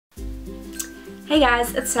Hey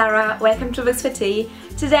guys, it's Sarah. Welcome to Books for Tea.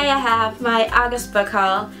 Today I have my August book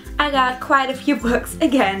haul. I got quite a few books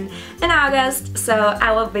again in August, so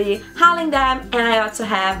I will be hauling them, and I also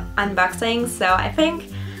have unboxings, so I think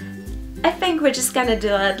we're just gonna do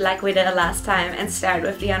it like we did last time and start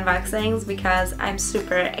with the unboxings because I'm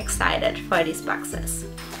super excited for these boxes.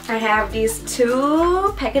 I have these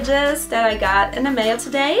two packages that I got in the mail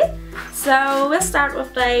today, so we'll start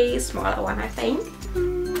with the smaller one, I think.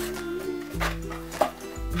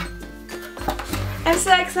 I'm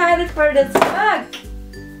so excited for this book!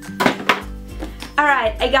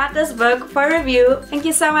 Alright, I got this book for review. Thank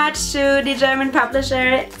you so much to the German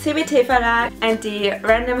publisher CBT Verlag and the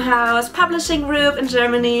Random House Publishing Group in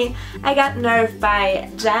Germany. I got Nerve by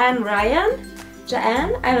Jan Ryan?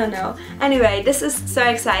 Jan? I don't know. Anyway, this is so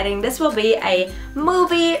exciting. This will be a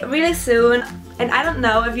movie really soon. And I don't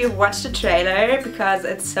know if you've watched the trailer because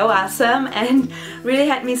it's so awesome and really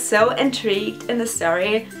had me so intrigued in the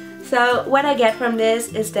story. So what I get from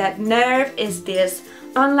this is that Nerve is this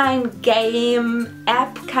online game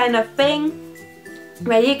app kind of thing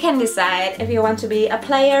where you can decide if you want to be a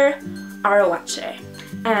player or a watcher.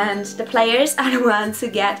 And the players are the ones who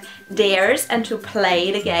get dares and to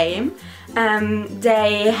play the game.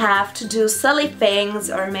 They have to do silly things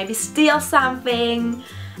or maybe steal something,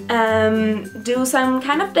 do some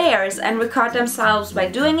kind of dares and record themselves by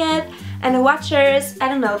doing it. And the watchers, I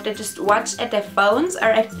don't know if they just watch at their phones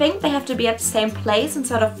or I think they have to be at the same place and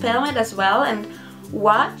sort of film it as well and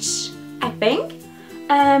watch, I think.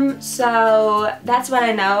 So that's what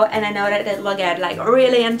I know, and I know that it will get like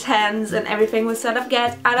really intense and everything will sort of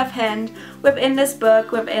get out of hand within this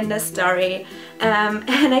book, within this story. And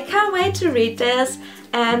I can't wait to read this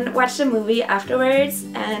and watch the movie afterwards,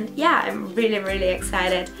 and yeah, I'm really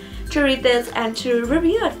excited to read this and to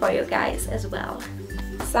review it for you guys as well.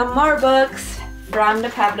 Some more books from the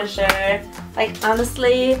publisher. Like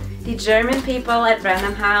honestly, the German people at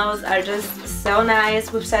Random House are just so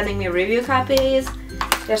nice with sending me review copies.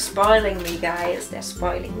 They're spoiling me, guys. They're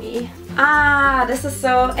spoiling me. Ah, this is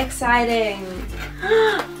so exciting.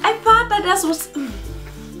 I thought that this was...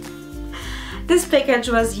 This package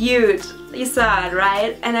was huge. You saw it,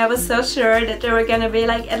 right? And I was so sure that there were gonna be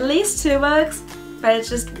like at least 2 books, but it's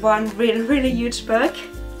just one really huge book.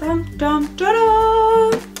 Dum, dum, dum,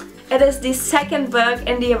 dum. It is the second book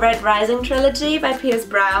in the Red Rising trilogy by Pierce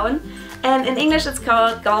Brown, and in English it's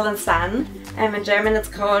called Golden Sun, and in German it's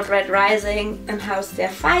called Red Rising im Haus der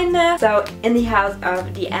Feinde, so in the house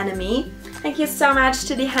of the enemy. Thank you so much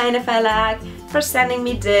to the Heine Verlag for sending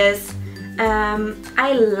me this.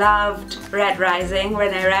 I loved Red Rising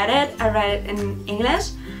when I read it. I read it in English.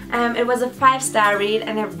 It was a 5-star read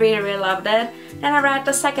and I really loved it. Then I read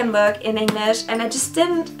the second book in English and I just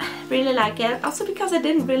didn't really like it, also because I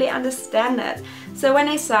didn't really understand it. So when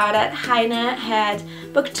I saw that Heine had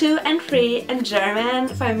book 2 and 3 in German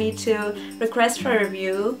for me to request for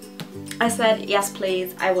review, I said yes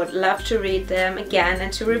please, I would love to read them again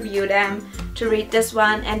and to review them, to read this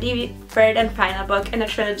one and the third and final book in the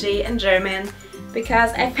trilogy in German,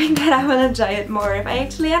 because I think that I will enjoy it more if I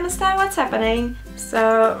actually understand what's happening.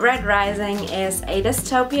 So Red Rising is a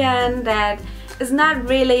dystopian that is not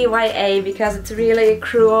really YA because it's really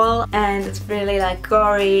cruel and it's really like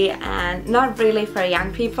gory and not really for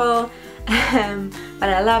young people. But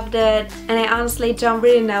I loved it, and I honestly don't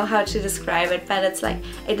really know how to describe it, but it's like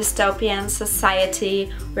a dystopian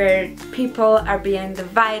society where people are being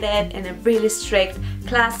divided in a really strict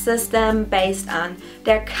class system based on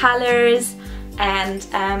their colors. And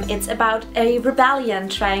it's about a rebellion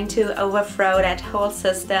trying to overthrow that whole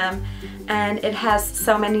system, and it has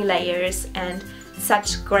so many layers and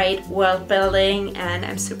such great world building, and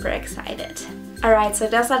I'm super excited. Alright, so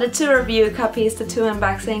those are the 2 review copies, the 2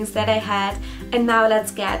 unboxings that I had, and now let's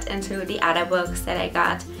get into the other books that I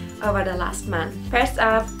got over the last month. First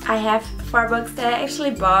off, I have 4 books that I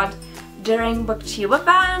actually bought during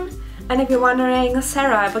Booktubeathon. And if you're wondering,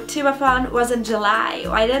 Sarah, Booktubeathon was in July,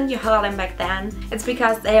 why didn't you haul them back then? It's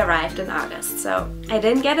because they arrived in August, so I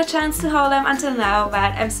didn't get a chance to haul them until now,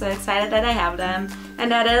 but I'm so excited that I have them.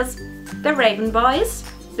 And that is The Raven Boys,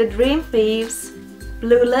 The Dream Thieves,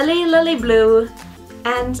 Blue Lily, Lily Blue,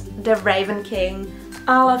 and The Raven King,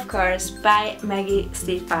 all of course by Maggie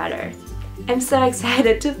Stiefvater. I'm so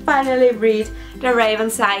excited to finally read The Raven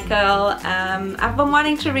Cycle. I've been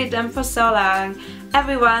wanting to read them for so long.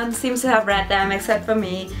 Everyone seems to have read them except for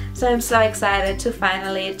me, so I'm so excited to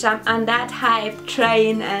finally jump on that hype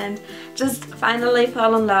train and just finally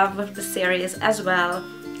fall in love with the series as well.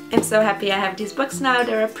 I'm so happy I have these books now.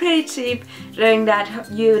 They were pretty cheap during that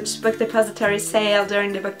huge book depository sale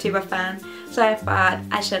during the Booktubeathon, so I thought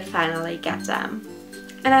I should finally get them.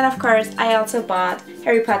 And then of course I also bought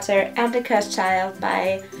Harry Potter and the Cursed Child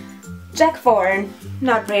by Jack Thorne.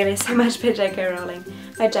 Not really so much by J.K. Rowling,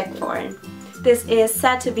 by Jack Thorne. This is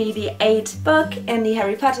said to be the 8th book in the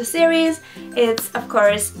Harry Potter series. It's of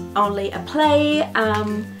course only a play,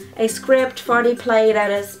 a script for the play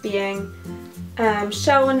that is being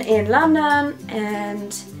shown in London,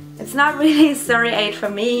 and it's not really story 8 for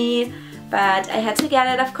me, but I had to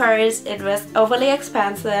get it of course. It was overly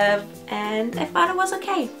expensive and I thought it was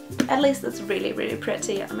okay. At least it's really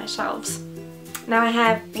pretty on my shelves. Now I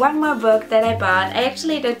have one more book that I bought. I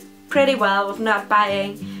actually did pretty well with not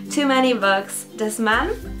buying too many books this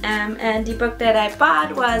month, and the book that I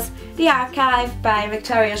bought was The Archive by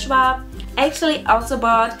Victoria Schwab. I actually also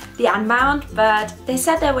bought The Unbound, but they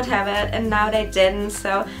said they would have it and now they didn't,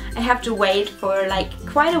 so I have to wait for like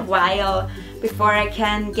quite a while before I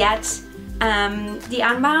can get The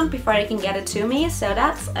Unbound, before I can get it to me, so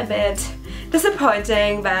that's a bit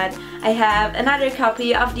disappointing, but I have another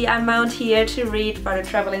copy of The Unbound here to read for the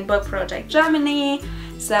Traveling Book Project Germany,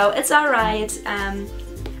 so it's alright.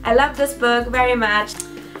 I love this book very much.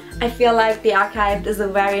 I feel like The Archived is a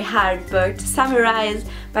very hard book to summarize,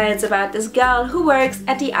 but it's about this girl who works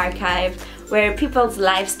at the archive where people's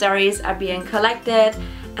life stories are being collected.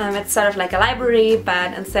 It's sort of like a library,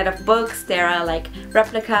 but instead of books there are like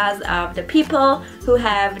replicas of the people who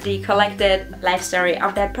have the collected life story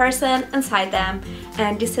of that person inside them,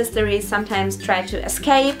 and these histories sometimes try to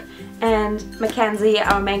escape, and Mackenzie,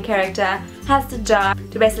 our main character, has the job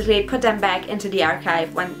to basically put them back into the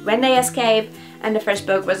archive when they escape. And the first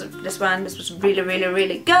book was this one. This was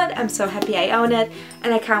really good. I'm so happy I own it,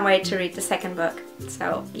 and I can't wait to read the second book.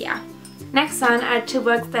 So yeah. Next one are 2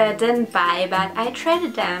 books that I didn't buy, but I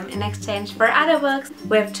traded them in exchange for other books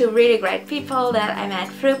with 2 really great people that I met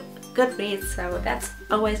through Goodreads, so that's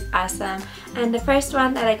always awesome. And the first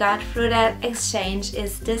one that I got through that exchange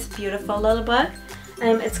is this beautiful little book.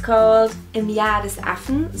 It's called Im Jahr des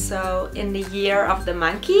Affen, so in the year of the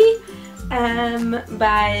monkey,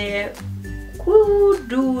 by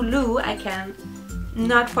Lu. I can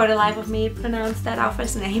not for the life of me pronounce that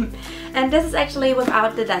author's name. And this is actually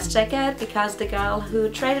without the dust jacket because the girl who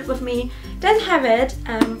traded with me didn't have it,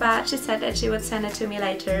 but she said that she would send it to me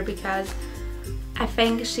later because I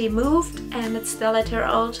think she moved and it's still at her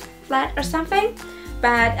old flat or something.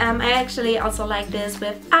 But I actually also like this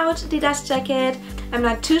without the dust jacket. I'm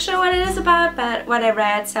not too sure what it is about, but what I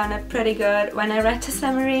read sounded pretty good when I read the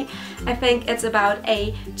summary. I think it's about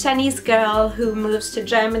a Chinese girl who moves to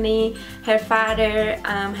Germany. Her father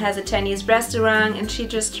has a Chinese restaurant and she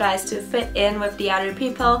just tries to fit in with the other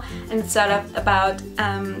people, and it's sort of about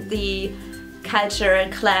the cultural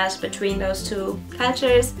clash between those 2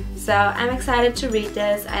 cultures. So I'm excited to read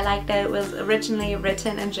this. I like that it was originally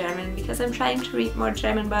written in German because I'm trying to read more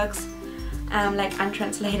German books, like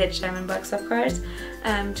untranslated German books of course,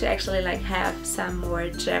 to actually like have some more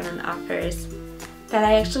German authors that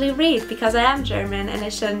I actually read, because I am German and I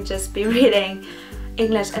shouldn't just be reading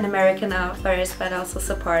English and American authors, but also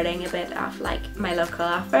supporting a bit of like my local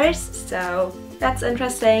authors. So that's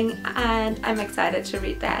interesting and I'm excited to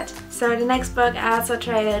read that. So the next book I also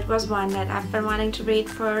traded was one that I've been wanting to read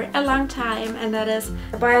for a long time, and that is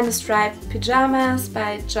A Boy in the Striped Pyjamas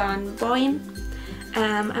by John Boyne.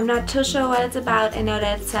 I'm not too sure what it's about. I know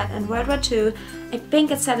that it's set in World War II. I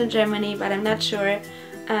think it's set in Germany, but I'm not sure.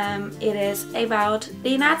 It is about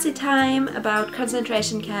the Nazi time, about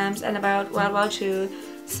concentration camps, and about World War II.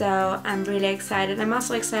 So I'm really excited. I'm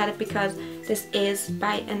also excited because this is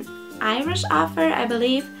by an Irish author, I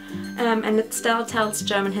believe, and it still tells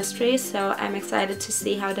German history, so I'm excited to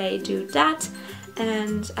see how they do that.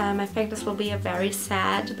 And I think this will be a very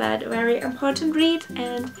sad but very important read,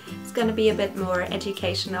 and it's gonna be a bit more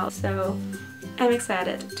educational, so I'm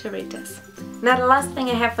excited to read this. Now the last thing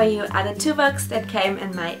I have for you are the 2 books that came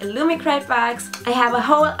in my Illumicrate box. I have a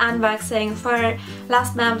whole unboxing for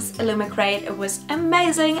last month's Illumicrate. It was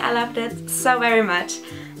amazing, I loved it so very much.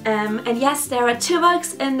 And yes, there are 2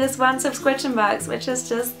 books in this one subscription box, which is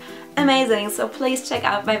just amazing, so please check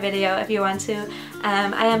out my video if you want to.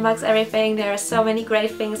 I unbox everything. There are so many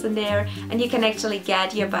great things in there, and you can actually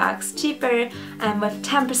get your box cheaper with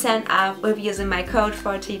 10% off with using my code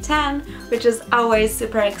 4T10, which is always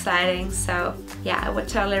super exciting. So yeah, I would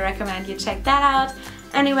totally recommend you check that out.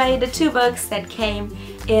 Anyway, the 2 books that came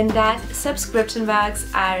in that subscription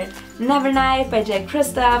box are Nevernight by Jay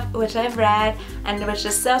Kristoff, which I've read and which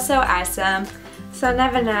is so awesome. So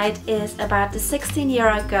Nevernight is about the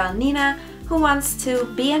 16-year-old girl Nina who wants to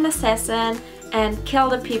be an assassin and kill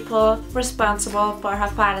the people responsible for her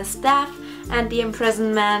father's death, and the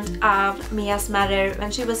imprisonment of Mia's mother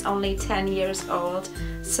when she was only 10 years old.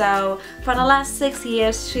 So for the last 6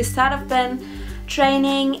 years she's sort of been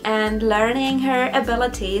training and learning her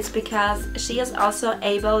abilities, because she is also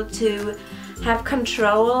able to have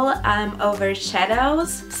control over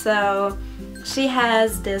shadows. So she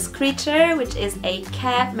has this creature, which is a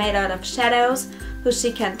cat made out of shadows, who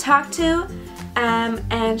she can talk to,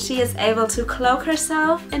 and she is able to cloak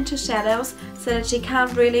herself into shadows so that she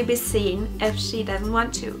can't really be seen if she doesn't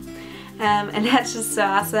want to. And that's just so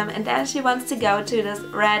awesome. And then she wants to go to this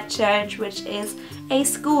red church, which is a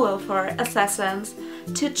school for assassins,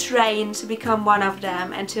 to train to become one of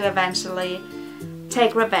them and to eventually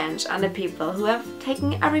take revenge on the people who have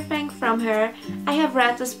taken everything from her. I have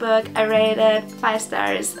read this book, I rated 5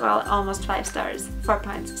 stars, well, almost 5 stars,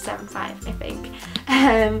 4.75 I think.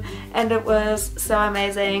 And it was so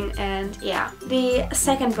amazing. And yeah, the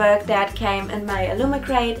second book that came in my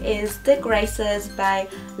Illumicrate is The Graces by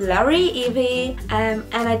Laurie Evie, and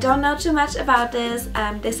I don't know too much about this.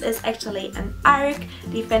 This is actually an ARC.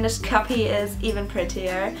 The finished copy is even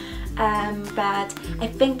prettier. But I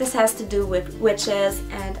think this has to do with witches,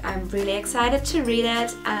 and I'm really excited to read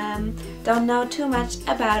it. Don't know too much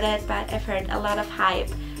about it, but I've heard a lot of hype,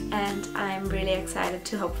 and I'm really excited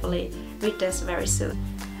to hopefully read this very soon.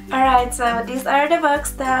 Alright, so these are the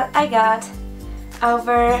books that I got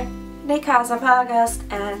over the course of August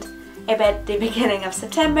and a bit the beginning of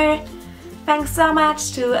September. Thanks so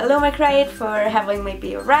much to Illumicrate for having me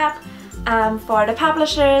be a rep, for the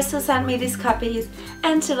publishers who sent me these copies,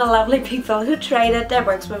 and to the lovely people who traded their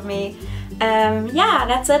books with me. Yeah,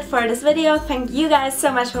 that's it for this video. Thank you guys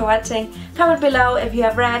so much for watching. Comment below if you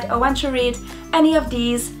have read or want to read any of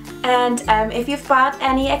these, and if you've bought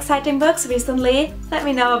any exciting books recently, let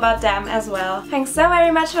me know about them as well. Thanks so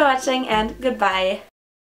very much for watching, and goodbye.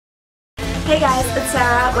 Hey guys, it's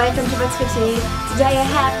Sarah, welcome to Books for Tea. Today I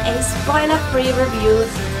have a spoiler-free review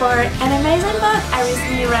for an amazing book I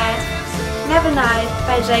recently read, Nevernight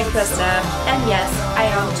by J. Kristoff, and yes,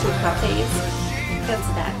 I own 2 copies. It's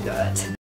that good.